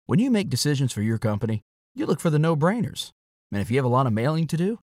When you make decisions for your company, you look for the no-brainers. And if you have a lot of mailing to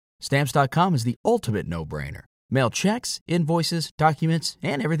do, Stamps.com is the ultimate no-brainer. Mail checks, invoices, documents,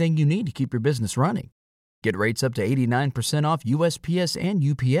 and everything you need to keep your business running. Get rates up to 89% off USPS and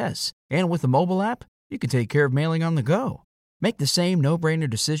UPS. And with the mobile app, you can take care of mailing on the go. Make the same no-brainer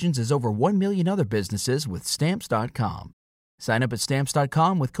decisions as over 1 million other businesses with Stamps.com. Sign up at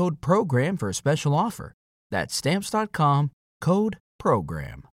Stamps.com with code PROGRAM for a special offer. That's Stamps.com, code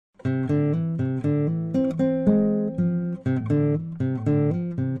PROGRAM.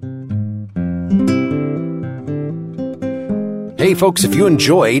 Hey folks, if you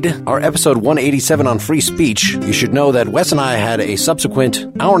enjoyed our episode 187 on free speech, you should know that Wes and I had a subsequent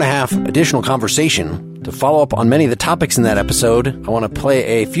hour-and-a-half additional conversation. To follow up on many of the topics in that episode, I want to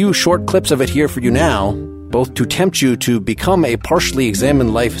play a few short clips of it here for you now, both to tempt you to become a Partially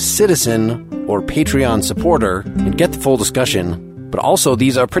Examined Life citizen or Patreon supporter and get the full discussion. But also,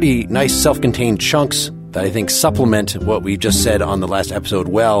 these are pretty nice self-contained chunks that I think supplement what we just said on the last episode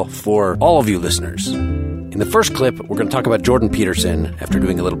well for all of you listeners. In the first clip, we're going to talk about Jordan Peterson after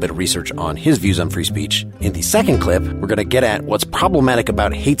doing a little bit of research on his views on free speech. In the second clip, we're going to get at what's problematic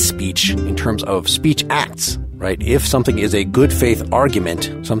about hate speech in terms of speech acts, right? If something is a good faith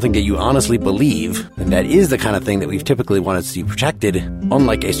argument, something that you honestly believe, then that is the kind of thing that we've typically wanted to see protected,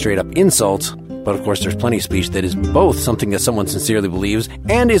 unlike a straight up insult. But of course, there's plenty of speech that is both something that someone sincerely believes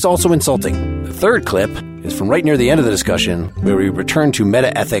and is also insulting. The third clip is from right near the end of the discussion, where we return to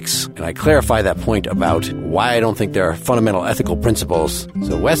meta-ethics, and I clarify that point about why I don't think there are fundamental ethical principles.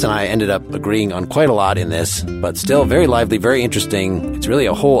 So Wes and I ended up agreeing on quite a lot in this, but still very lively, very interesting. It's really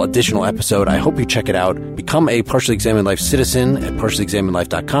a whole additional episode. I hope you check it out. Become a Partially Examined Life citizen at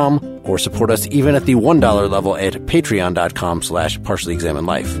partiallyexaminedlife.com, or support us even at the $1 level at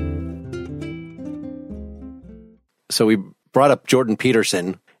patreon.com/partiallyexaminedlife. So we brought up Jordan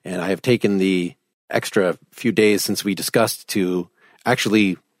Peterson, and I have taken the extra few days since we discussed to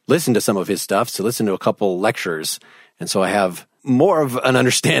actually listen to some of his stuff, to listen to a couple lectures. And so I have more of an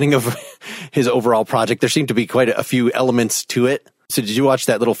understanding of his overall project. There seem to be quite a few elements to it. So did you watch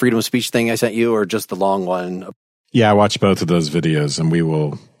that little freedom of speech thing I sent you, or just the long one? Yeah, I watched both of those videos, and we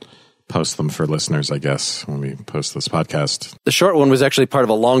will post them for listeners, I guess, when we post this podcast. The short one was actually part of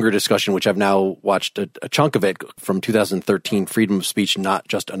a longer discussion, which I've now watched a chunk of it from 2013, Freedom of Speech, Not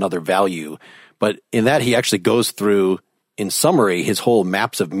Just Another Value. But in that, he actually goes through, in summary, his whole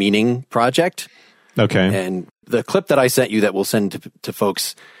Maps of Meaning project. Okay. And the clip that I sent you that we'll send to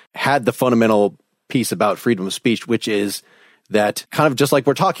folks had the fundamental piece about freedom of speech, which is that kind of just like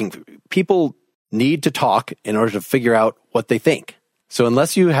we're talking, people need to talk in order to figure out what they think. So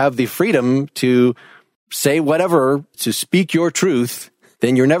unless you have the freedom to say whatever, to speak your truth,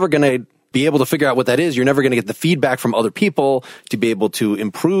 then you're never going to be able to figure out what that is. You're never going to get the feedback from other people to be able to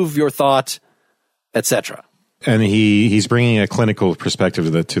improve your thought, etc. And he's bringing a clinical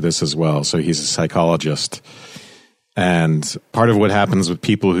perspective to this as well. So he's a psychologist. And part of what happens with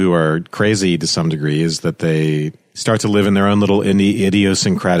people who are crazy to some degree is that they start to live in their own little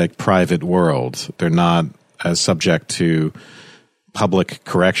idiosyncratic private world. They're not as subject to public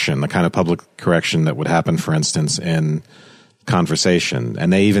correction, the kind of public correction that would happen, for instance, in conversation.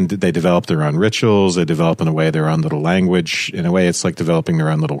 And they develop their own rituals. They develop, in a way, their own little language. In a way, it's like developing their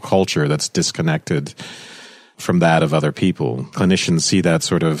own little culture that's disconnected from that of other people. Clinicians see that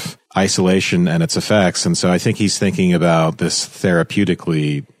sort of isolation and its effects. And so I think he's thinking about this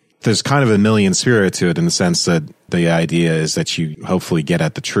therapeutically. There's kind of a million spirit to it, in the sense that the idea is that you hopefully get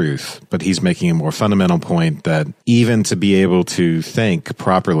at the truth. But he's making a more fundamental point that even to be able to think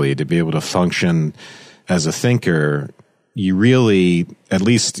properly, to be able to function as a thinker, you really, at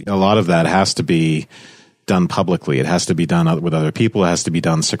least a lot of that has to be done publicly. It has to be done with other people. It has to be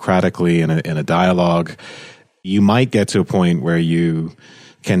done Socratically in a dialogue. You might get to a point where you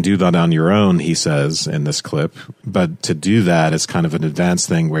can do that on your own, he says in this clip. But to do that is kind of an advanced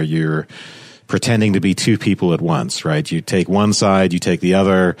thing where you're pretending to be two people at once, right? You take one side, you take the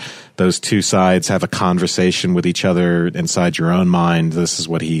other. Those two sides have a conversation with each other inside your own mind. This is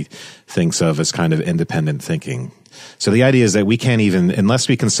what he thinks of as kind of independent thinking. So the idea is that we can't even, unless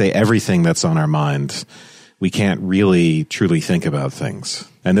we can say everything that's on our mind, we can't really truly think about things.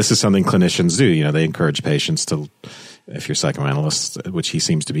 And this is something clinicians do. You know, they encourage patients to, if you're a psychoanalyst, which he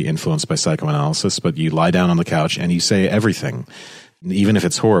seems to be influenced by psychoanalysis, but you lie down on the couch and you say everything, even if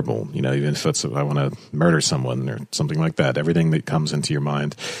it's horrible, you know, even if it's, I want to murder someone or something like that, everything that comes into your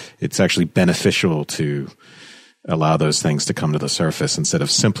mind, it's actually beneficial to allow those things to come to the surface instead of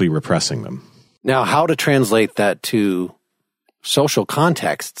simply repressing them. Now, how to translate that to social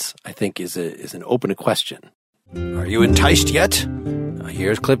contexts, I think, is an open question. Are you enticed yet?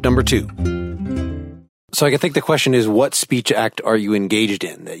 Here's clip number 2. So I think the question is, what speech act are you engaged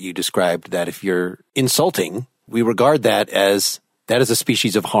in? That you described that if you're insulting, we regard that as a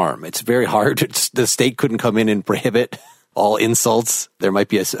species of harm. It's very hard. The state couldn't come in and prohibit all insults. There might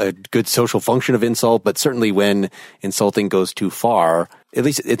be a good social function of insult, but certainly when insulting goes too far, at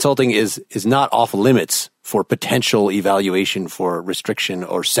least insulting is not off limits for potential evaluation for restriction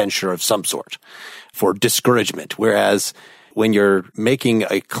or censure of some sort, for discouragement. Whereas when you're making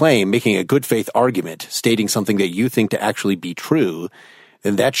a claim, making a good faith argument, stating something that you think to actually be true,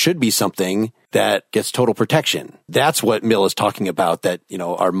 then that should be something that gets total protection. That's what Mill is talking about, that,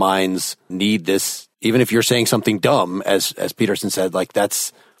 our minds need this. Even if you're saying something dumb, as Peterson said, like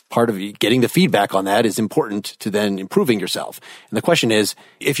that's part of getting the feedback on that is important to then improving yourself. And the question is,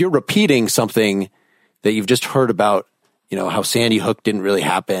 if you're repeating something that you've just heard about, how Sandy Hook didn't really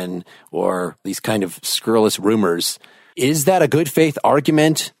happen, or these kind of scurrilous rumors, is that a good faith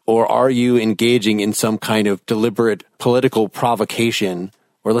argument, or are you engaging in some kind of deliberate political provocation?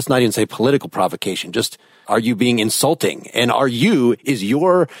 Or let's not even say political provocation, just are you being insulting? And is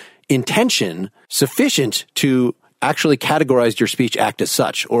your intention sufficient to actually categorize your speech act as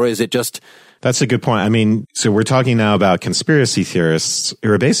such? Or is it just... That's a good point. I mean, so we're talking now about conspiracy theorists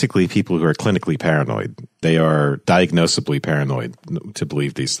who are basically people who are clinically paranoid. They are diagnosably paranoid to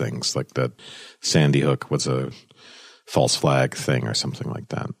believe these things, like that Sandy Hook was a false flag thing or something like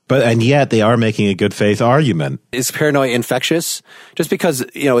that. And yet they are making a good faith argument. Is paranoia infectious? Just because,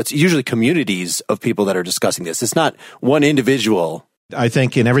 it's usually communities of people that are discussing this. It's not one individual. I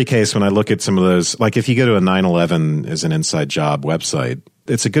think in every case, when I look at some of those, like if you go to a 9/11 as an inside job website,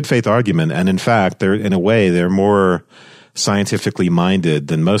 it's a good faith argument. And in fact, they're more scientifically minded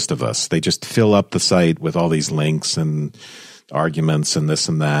than most of us. They just fill up the site with all these links and arguments and this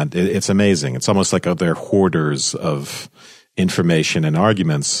and that. It's amazing. It's almost like they're hoarders of information and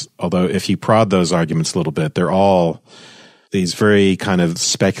arguments. Although if you prod those arguments a little bit, they're all these very kind of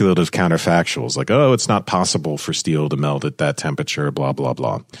speculative counterfactuals, like, oh, it's not possible for steel to melt at that temperature, blah, blah,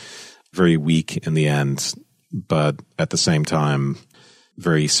 blah. Very weak in the end, but at the same time,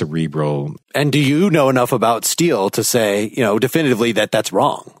 very cerebral. And do you know enough about steel to say, definitively that that's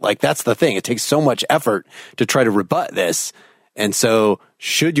wrong? Like, that's the thing. It takes so much effort to try to rebut this. And so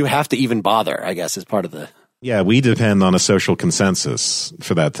should you have to even bother, I guess, is part of the... Yeah, we depend on a social consensus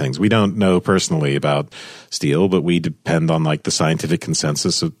for that things. We don't know personally about steel, but we depend on like the scientific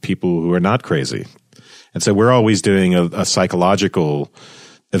consensus of people who are not crazy. And so we're always doing a psychological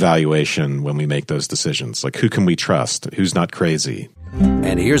evaluation when we make those decisions. Like, who can we trust? Who's not crazy?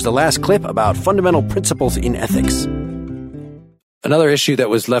 And here's the last clip about fundamental principles in ethics. Another issue that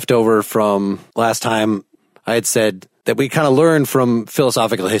was left over from last time, I had said that we kind of learned from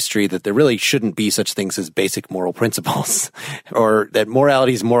philosophical history that there really shouldn't be such things as basic moral principles, or that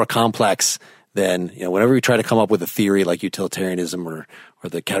morality is more complex than, whenever we try to come up with a theory like utilitarianism or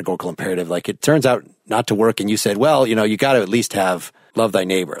the categorical imperative, like it turns out not to work. And you said, well, you got to at least have love thy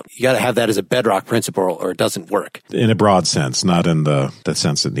neighbor. You got to have that as a bedrock principle or it doesn't work. In a broad sense, not in the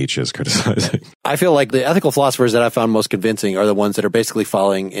sense that Nietzsche is criticizing. I feel like the ethical philosophers that I found most convincing are the ones that are basically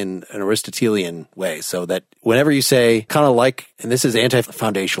following in an Aristotelian way. So that whenever you say, kind of like, and this is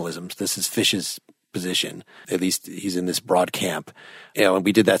anti-foundationalism, this is Fish's position, at least he's in this broad camp. And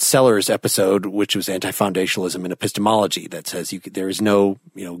we did that Sellers episode, which was anti-foundationalism in epistemology, that says there is no,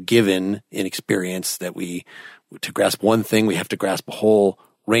 given in experience that to grasp one thing, we have to grasp a whole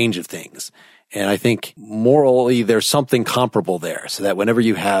range of things. And I think morally, there's something comparable there. So that whenever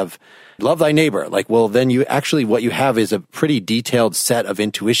you have love thy neighbor, then what you have is a pretty detailed set of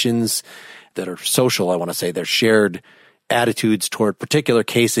intuitions that are social, I want to say. They're shared attitudes toward particular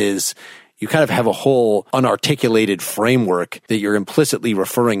cases. You kind of have a whole unarticulated framework that you're implicitly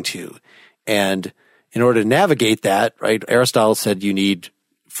referring to. And in order to navigate that, right, Aristotle said you need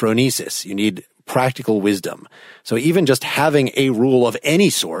phronesis, you need practical wisdom. So even just having a rule of any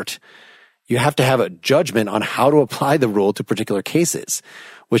sort, you have to have a judgment on how to apply the rule to particular cases,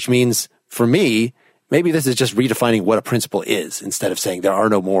 which means for me, maybe this is just redefining what a principle is instead of saying there are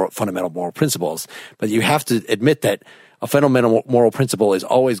no fundamental moral principles. But you have to admit that a fundamental moral principle is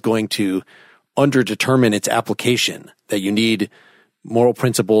always going to underdetermine its application, that you need moral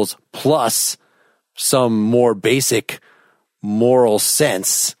principles plus some more basic moral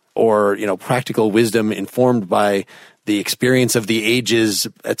sense or, practical wisdom informed by the experience of the ages,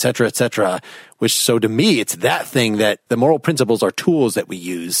 et cetera, so to me, it's that thing that the moral principles are tools that we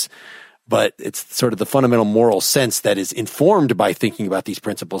use, but it's sort of the fundamental moral sense that is informed by thinking about these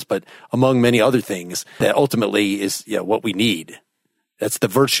principles, but among many other things that ultimately is what we need. That's the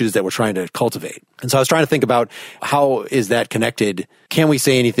virtues that we're trying to cultivate. And so I was trying to think about how is that connected? Can we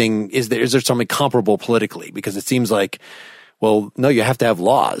say anything? Is there something comparable politically? Because it seems like, well, no, you have to have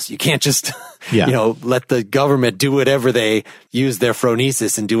laws. You can't just, let the government do whatever they use their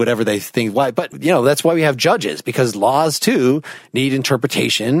phronesis and do whatever they think. Why? But, that's why we have judges, because laws too need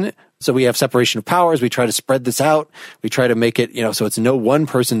interpretation. So we have separation of powers. We try to spread this out. We try to make it, so it's no one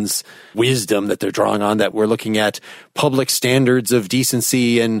person's wisdom that they're drawing on, that we're looking at public standards of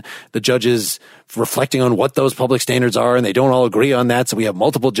decency and the judges reflecting on what those public standards are, and they don't all agree on that. So we have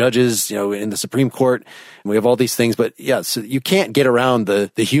multiple judges, in the Supreme Court, and we have all these things. But so you can't get around the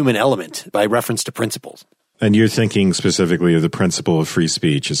human element by reference to principles. And you're thinking specifically of the principle of free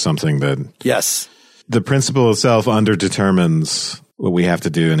speech as something that... Yes. The principle itself underdetermines what we have to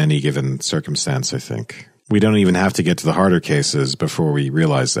do in any given circumstance, I think. We don't even have to get to the harder cases before we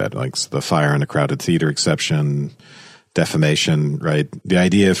realize that, like the fire in a crowded theater exception, defamation, right? The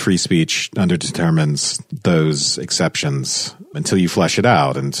idea of free speech underdetermines those exceptions until you flesh it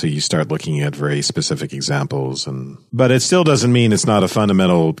out, until you start looking at very specific examples. But it still doesn't mean it's not a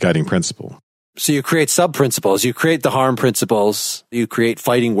fundamental guiding principle. So you create sub-principles, you create the harm principles, you create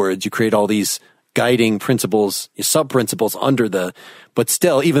fighting words, you create all these guiding principles, sub-principles but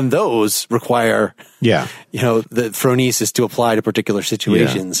still, even those require, the phronesis to apply to particular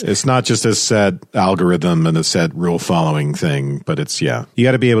situations. Yeah. It's not just a set algorithm and a set rule following thing, but it's, you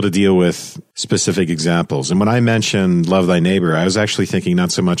got to be able to deal with specific examples. And when I mentioned love thy neighbor, I was actually thinking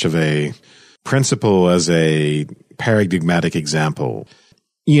not so much of a principle as a paradigmatic example.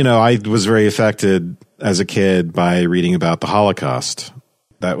 I was very affected as a kid by reading about the Holocaust.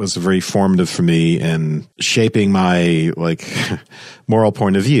 That was very formative for me in shaping my moral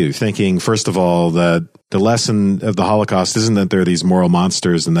point of view, thinking, first of all, that the lesson of the Holocaust isn't that there are these moral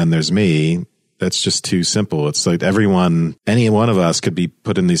monsters and then there's me. That's just too simple. It's like any one of us could be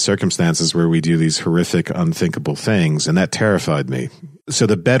put in these circumstances where we do these horrific, unthinkable things, and that terrified me. So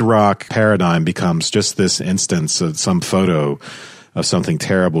the bedrock paradigm becomes just this instance of some photo of something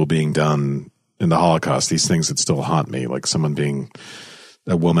terrible being done in the Holocaust, these things that still haunt me, like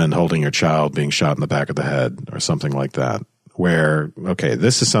a woman holding her child being shot in the back of the head or something like that, where, okay,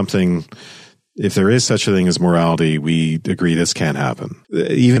 this is something, if there is such a thing as morality, we agree this can't happen.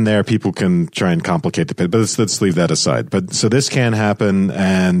 Even there, people can try and complicate the pit, but let's leave that aside. But so this can happen,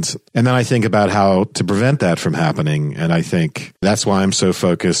 and then I think about how to prevent that from happening, and I think that's why I'm so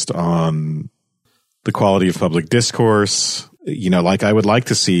focused on the quality of public discourse. I would like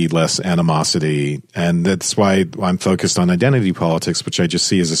to see less animosity, and that's why I'm focused on identity politics, which I just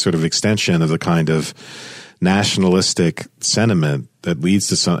see as a sort of extension of the kind of nationalistic sentiment that leads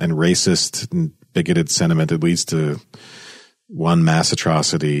to and racist and bigoted sentiment that leads to one mass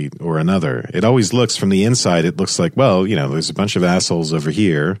atrocity or another. It always looks from the inside, it looks like, well, there's a bunch of assholes over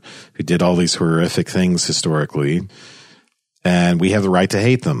here who did all these horrific things historically, and we have the right to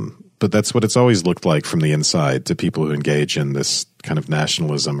hate them. But that's what it's always looked like from the inside to people who engage in this kind of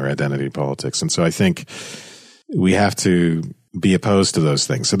nationalism or identity politics. And so I think we have to be opposed to those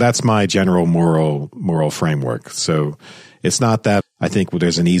things. So that's my general moral framework. So it's not that I think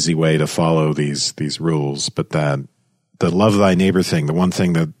there's an easy way to follow these rules, but that the love thy neighbor thing, the one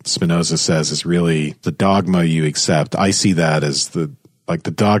thing that Spinoza says is really the dogma you accept. I see that as the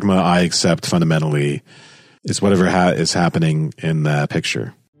dogma I accept fundamentally is whatever is happening in that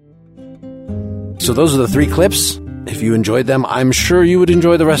picture. So those are the 3 clips. If you enjoyed them, I'm sure you would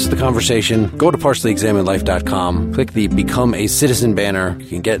enjoy the rest of the conversation. Go to partiallyexaminedlife.com, click the Become a Citizen banner. You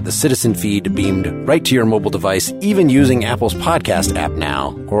can get the Citizen feed beamed right to your mobile device, even using Apple's podcast app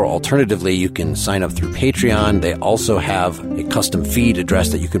now. Or alternatively, you can sign up through Patreon. They also have a custom feed address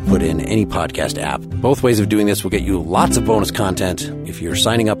that you can put in any podcast app. Both ways of doing this will get you lots of bonus content. If you're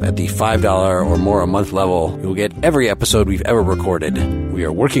signing up at the $5 or more a month level, you'll get every episode we've ever recorded. We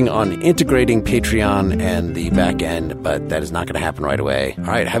are working on integrating Patreon and the back end, but that is not going to happen right away. All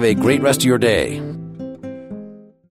right, have a great rest of your day.